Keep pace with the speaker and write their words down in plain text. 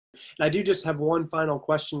And I do just have one final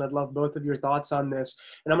question. I'd love both of your thoughts on this.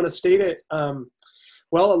 And I'm going to state it,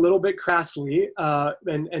 well, a little bit crassly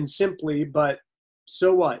and simply, but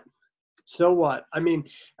so what? So what? I mean,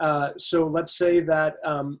 so let's say that,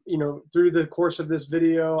 through the course of this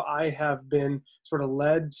video, I have been sort of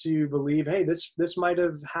led to believe, hey, this might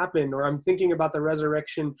have happened, or I'm thinking about the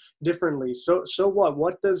resurrection differently. So what?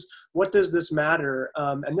 What does this matter?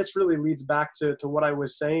 And this really leads back to what I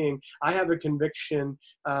was saying. I have a conviction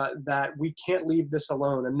that we can't leave this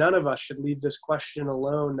alone, and none of us should leave this question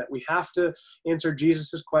alone, that we have to answer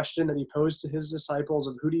Jesus's question that he posed to his disciples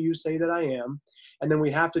of, who do you say that I am? And then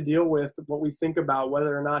we have to deal with what we think about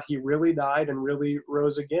whether or not he really died and really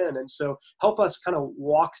rose again. And so help us kind of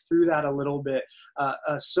walk through that a little bit.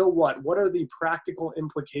 So what? What are the practical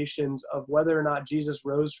implications of whether or not Jesus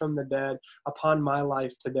rose from the dead upon my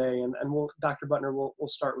life today? And Dr. Butner, we'll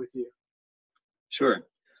start with you. Sure.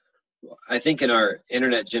 I think in our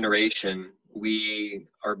internet generation, we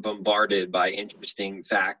are bombarded by interesting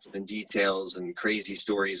facts and details and crazy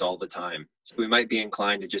stories all the time. So we might be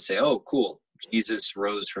inclined to just say, oh, cool, Jesus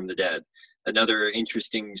rose from the dead. Another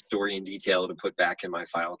interesting story and detail to put back in my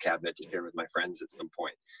file cabinet to share with my friends at some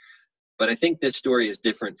point. But I think this story is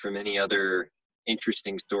different from any other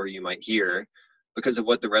interesting story you might hear because of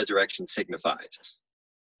what the resurrection signifies.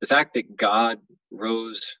 The fact that God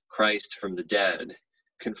rose Christ from the dead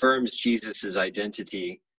confirms Jesus's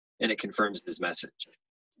identity, and it confirms his message.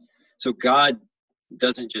 So God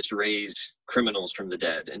doesn't just raise criminals from the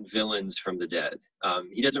dead and villains from the dead.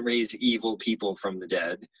 He doesn't raise evil people from the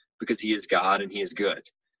dead because he is God and he is good.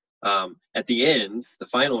 At the end, the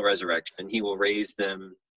final resurrection, he will raise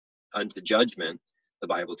them unto judgment, the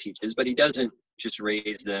Bible teaches, but he doesn't just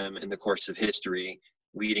raise them in the course of history,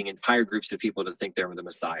 leading entire groups of people to think they were the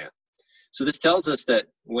Messiah. So this tells us that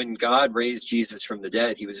when God raised Jesus from the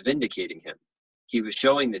dead, he was vindicating him. He was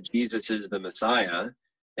showing that Jesus is the Messiah,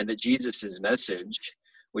 and that Jesus's message,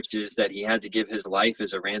 which is that he had to give his life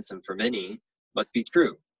as a ransom for many, must be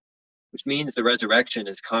true, which means the resurrection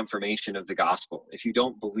is confirmation of the gospel. If you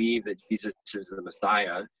don't believe that Jesus is the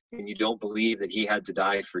Messiah, and you don't believe that he had to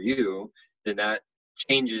die for you, then that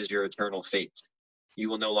changes your eternal fate. You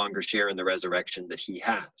will no longer share in the resurrection that he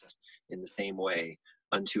has in the same way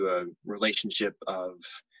unto a relationship of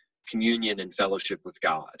communion and fellowship with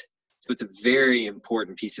God. So it's a very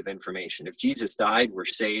important piece of information. If Jesus died, we're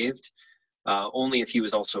saved, only if he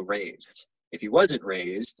was also raised. If he wasn't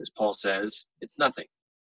raised, as Paul says, it's nothing.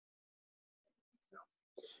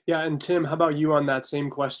 Yeah, and Tim, how about you on that same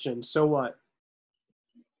question? So what?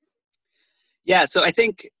 Yeah, so I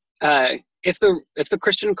think if the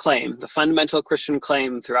Christian claim, the fundamental Christian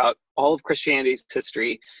claim throughout all of Christianity's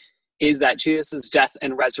history, is that Jesus' death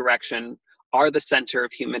and resurrection are the center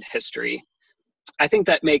of human history, I think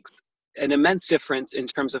that makes an immense difference in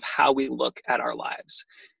terms of how we look at our lives.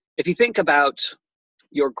 If you think about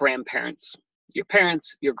your grandparents, your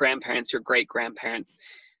parents, your grandparents, your great-grandparents,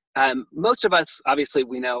 most of us, obviously,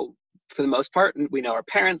 we know, for the most part, we know our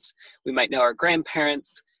parents, we might know our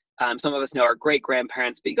grandparents, some of us know our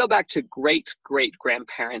great-grandparents, but you go back to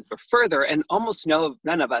great-great-grandparents or further, and almost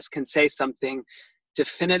none of us can say something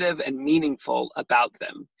definitive and meaningful about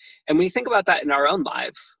them. And when you think about that in our own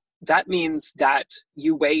life, that means that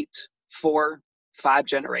you wait 4-5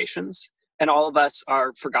 generations, and all of us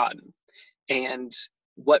are forgotten. And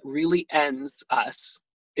what really ends us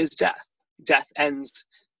is death. Death ends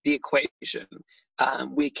the equation.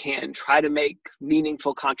 We can try to make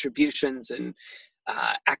meaningful contributions in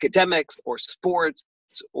academics or sports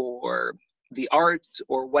or the arts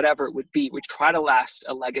or whatever it would be. We try to last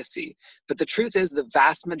a legacy. But the truth is the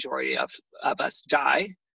vast majority of us die,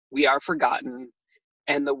 we are forgotten,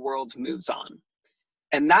 and the world moves on.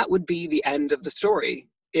 And that would be the end of the story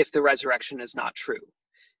if the resurrection is not true.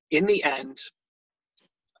 In the end,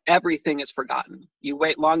 everything is forgotten. You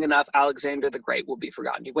wait long enough, Alexander the Great will be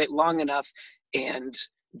forgotten. You wait long enough, and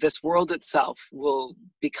this world itself will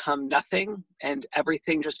become nothing, and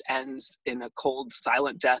everything just ends in a cold,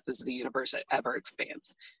 silent death as the universe ever expands.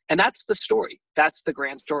 And that's the story. That's the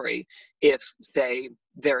grand story if, say,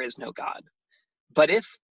 there is no God. But if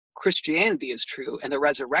Christianity is true and the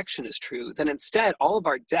resurrection is true, then instead all of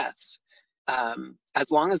our deaths,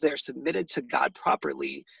 as long as they're submitted to God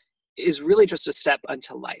properly, is really just a step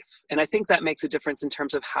unto life. And I think that makes a difference in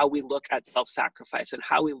terms of how we look at self-sacrifice and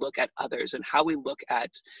how we look at others and how we look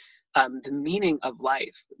at the meaning of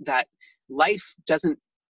life, that life doesn't,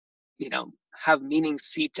 have meaning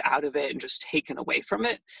seeped out of it and just taken away from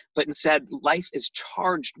it, but instead life is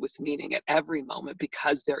charged with meaning at every moment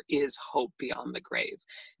because there is hope beyond the grave,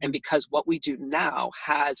 and because what we do now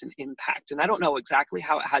has an impact. And I don't know exactly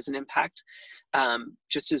how it has an impact,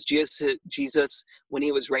 just as Jesus, when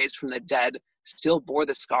he was raised from the dead, still bore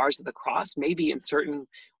the scars of the cross. Maybe in certain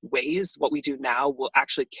ways what we do now will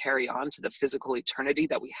actually carry on to the physical eternity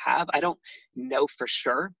that we have. I don't know for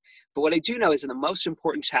sure, but what I do know is in the most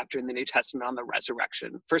important chapter in the New Testament on the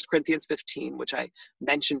resurrection, 1 Corinthians 15, which I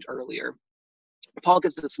mentioned earlier, Paul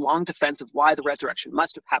gives this long defense of why the resurrection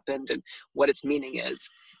must have happened and what its meaning is.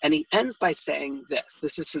 And he ends by saying this.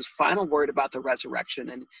 This is his final word about the resurrection.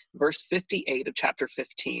 In verse 58 of chapter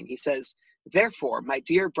 15, he says, "Therefore, my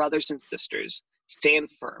dear brothers and sisters, stand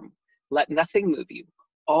firm. Let nothing move you.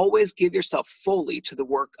 Always give yourself fully to the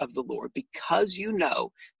work of the Lord, because you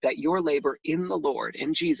know that your labor in the Lord,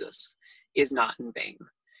 in Jesus, is not in vain."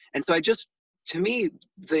 And so to me,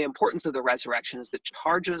 the importance of the resurrection is that it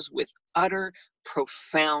charges with utter,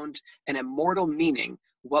 profound, and immortal meaning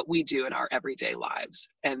what we do in our everyday lives.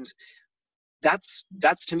 And that's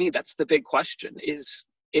to me, that's the big question. Is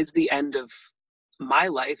the end of my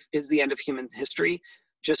life, is the end of human history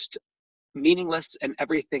just meaningless and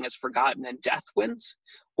everything is forgotten and death wins?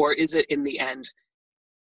 Or is it in the end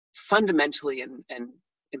fundamentally and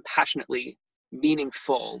passionately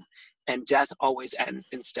meaningful, and death always ends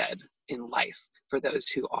instead in life for those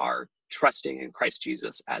who are trusting in Christ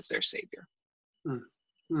Jesus as their Savior?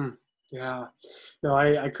 Yeah, no,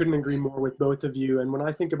 I couldn't agree more with both of you. And when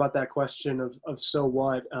I think about that question of so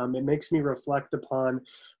what, it makes me reflect upon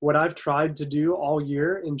what I've tried to do all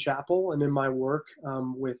year in chapel and in my work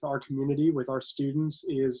with our community, with our students,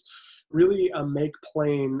 is really make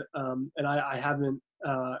plain, and I haven't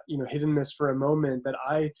hidden this for a moment, that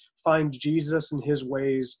I find Jesus and his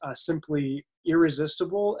ways simply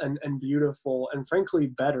irresistible and beautiful, and frankly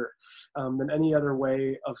better than any other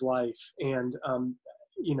way of life. And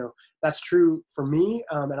that's true for me,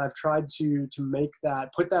 and I've tried to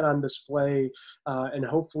put that on display, and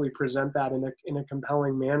hopefully present that in a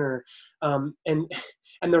compelling manner.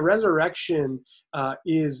 And the resurrection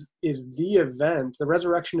is the event. The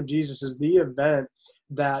resurrection of Jesus is the event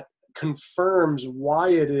that confirms why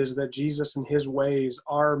it is that Jesus and his ways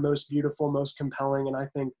are most beautiful, most compelling, and I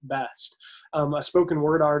think best. A spoken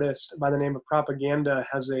word artist by the name of Propaganda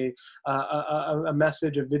has a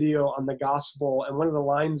message, a video on the gospel, and one of the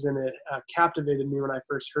lines in it captivated me when I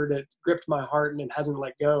first heard it, gripped my heart, and it hasn't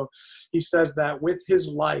let go. He says that with his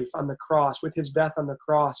life on the cross, with his death on the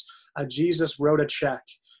cross, Jesus wrote a check.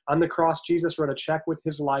 On the cross, Jesus wrote a check with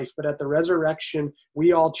his life, but at the resurrection,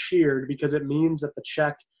 we all cheered because it means that the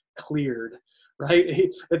check cleared,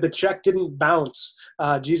 right? That the check didn't bounce.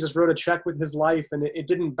 Jesus wrote a check with his life, and it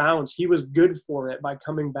didn't bounce. He was good for it by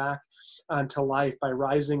coming back to life, by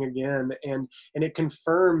rising again, and it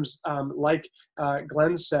confirms, like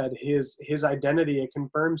Glenn said, his identity. It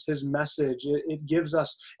confirms his message. It gives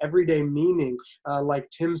us everyday meaning, like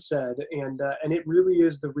Tim said, and it really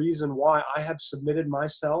is the reason why I have submitted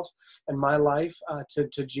myself and my life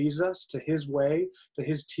to Jesus, to his way, to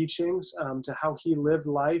his teachings, to how he lived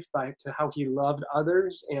life, to how he loved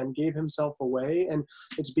others and gave himself away. And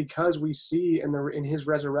it's because we see in his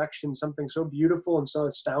resurrection something so beautiful and so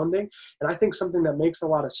astounding, and I think something that makes a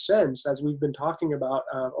lot of sense, as we've been talking about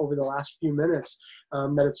over the last few minutes,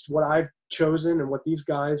 that it's what I've chosen and what these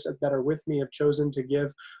guys that are with me have chosen to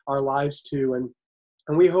give our lives to.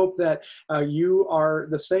 And we hope that you are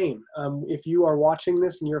the same. If you are watching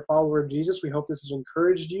this and you're a follower of Jesus, we hope this has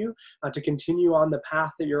encouraged you to continue on the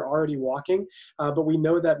path that you're already walking. But we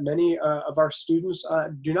know that many of our students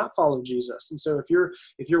do not follow Jesus. And so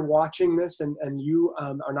if you're watching this and you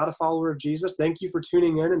are not a follower of Jesus, thank you for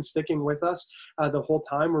tuning in and sticking with us the whole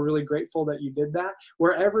time. We're really grateful that you did that.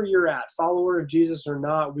 Wherever you're at, follower of Jesus or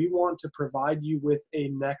not, we want to provide you with a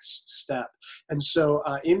next step. And so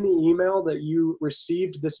in the email that you received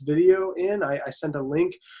this video in, I sent a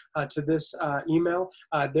link to this email.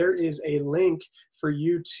 There is a link for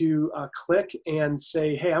you to click and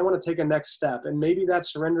say, hey, I want to take a next step. And maybe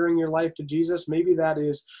that's surrendering your life to Jesus. Maybe that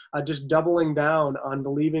is just doubling down on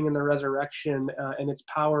believing in the resurrection and its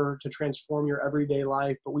power to transform your everyday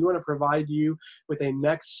life. But we want to provide you with a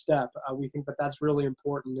next step. We think that that's really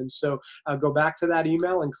important. And so go back to that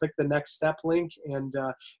email and click the next step link. And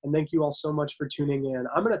thank you all so much for tuning in.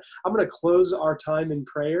 I'm gonna close our time in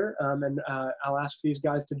prayer, and I'll ask these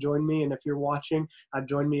guys to join me. And if you're watching,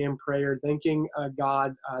 join me in prayer, thanking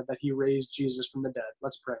God that he raised Jesus from the dead.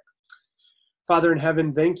 Let's pray. Father in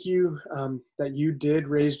heaven, thank you that you did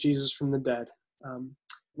raise Jesus from the dead.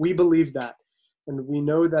 We believe that. And we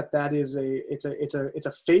know that that is it's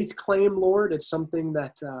a faith claim, Lord. It's something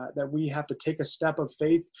that that we have to take a step of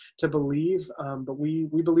faith to believe. But we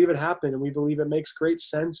believe it happened, and we believe it makes great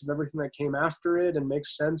sense of everything that came after it, and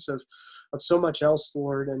makes sense of so much else,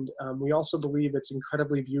 Lord. And we also believe it's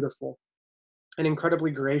incredibly beautiful and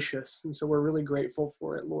incredibly gracious. And so we're really grateful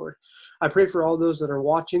for it, Lord. I pray for all those that are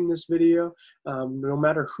watching this video, no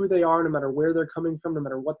matter who they are, no matter where they're coming from, no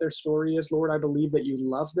matter what their story is, Lord, I believe that you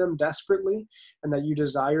love them desperately and that you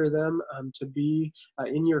desire them to be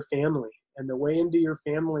in your family. And the way into your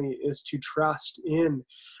family is to trust in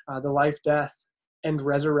the life, death, and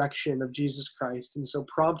resurrection of Jesus Christ. And so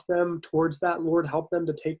prompt them towards that, Lord. Help them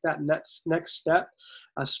to take that next step.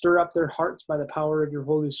 Stir up their hearts by the power of your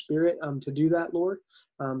Holy Spirit to do that, Lord.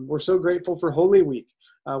 We're so grateful for Holy Week.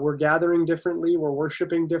 We're gathering differently. We're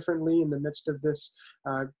worshiping differently in the midst of this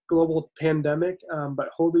global pandemic, but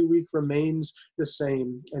Holy Week remains the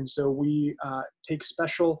same. And so we take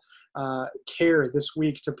special care this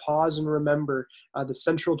week to pause and remember the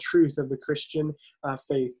central truth of the Christian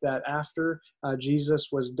faith, that after Jesus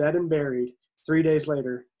was dead and buried, 3 days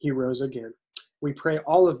later, he rose again. We pray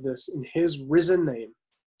all of this in his risen name.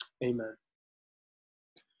 Amen.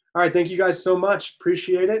 All right, thank you guys so much.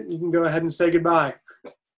 Appreciate it. You can go ahead and say goodbye.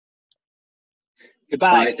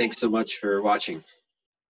 Goodbye. Bye. Thanks so much for watching.